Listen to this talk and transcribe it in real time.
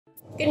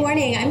Good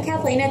morning, I'm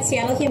Kathleen at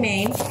Seattle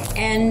Humane,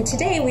 and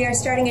today we are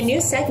starting a new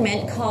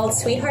segment called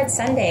Sweetheart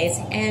Sundays,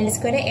 and it's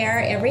going to air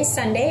every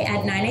Sunday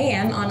at 9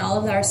 a.m. on all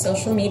of our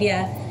social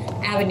media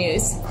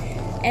avenues.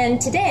 And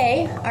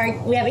today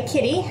we have a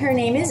kitty. Her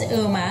name is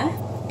Uma,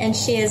 and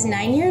she is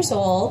 9 years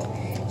old.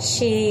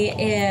 She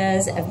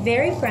is a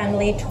very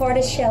friendly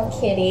tortoiseshell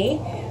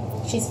kitty.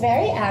 She's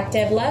very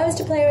active, loves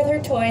to play with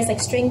her toys like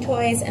string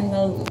toys and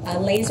the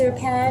laser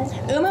pen.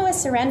 Uma was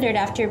surrendered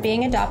after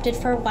being adopted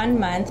for 1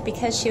 month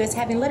because she was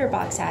having litter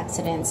box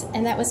accidents,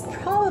 and that was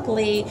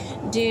probably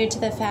due to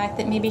the fact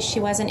that maybe she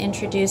wasn't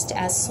introduced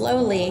as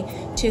slowly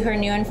to her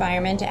new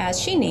environment as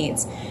she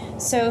needs.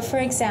 So for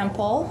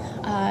example,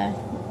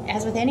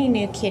 as with any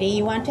new kitty,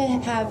 you want to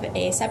have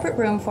a separate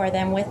room for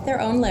them with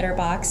their own litter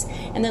box,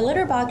 and the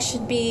litter box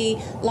should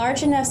be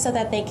large enough so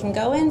that they can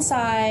go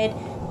inside,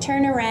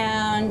 turn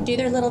around, do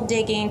their little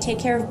digging, take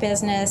care of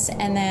business,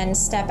 and then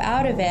step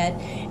out of it.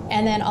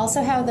 And then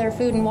also have their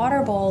food and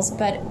water bowls,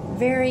 but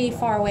very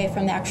far away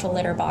from the actual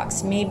litter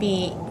box,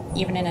 maybe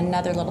even in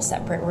another little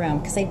separate room,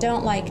 because they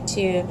don't like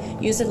to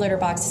use the litter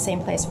box the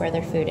same place where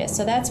their food is.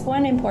 So that's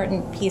one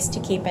important piece to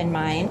keep in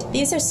mind.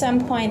 These are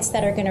some points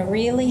that are going to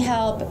really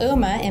help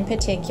Uma in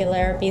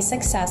particular be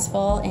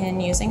successful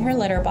in using her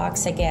litter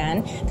box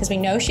again, because we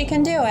know she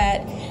can do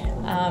it.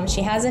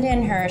 She has it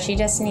in her. She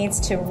just needs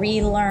to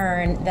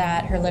relearn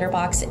that her litter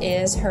box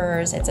is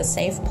hers. It's a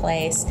safe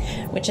place,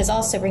 which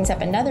also brings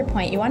up another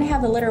point. You want to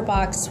have the litter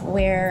box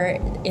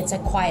where it's a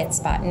quiet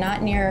spot,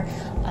 not near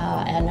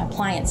an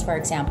appliance, for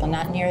example,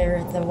 not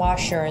near the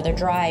washer or the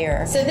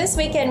dryer. So this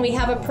weekend we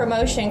have a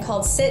promotion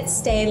called Sit,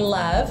 Stay,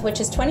 Love, which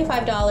is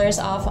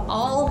 $25 off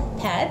all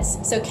pets,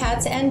 so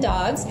cats and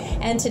dogs.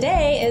 And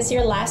today is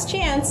your last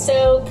chance.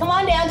 So come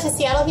on down to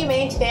Seattle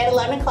Humane today at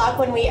 11 o'clock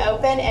when we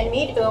open and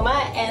meet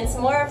Uma and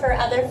some more of her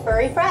other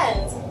furry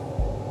friends.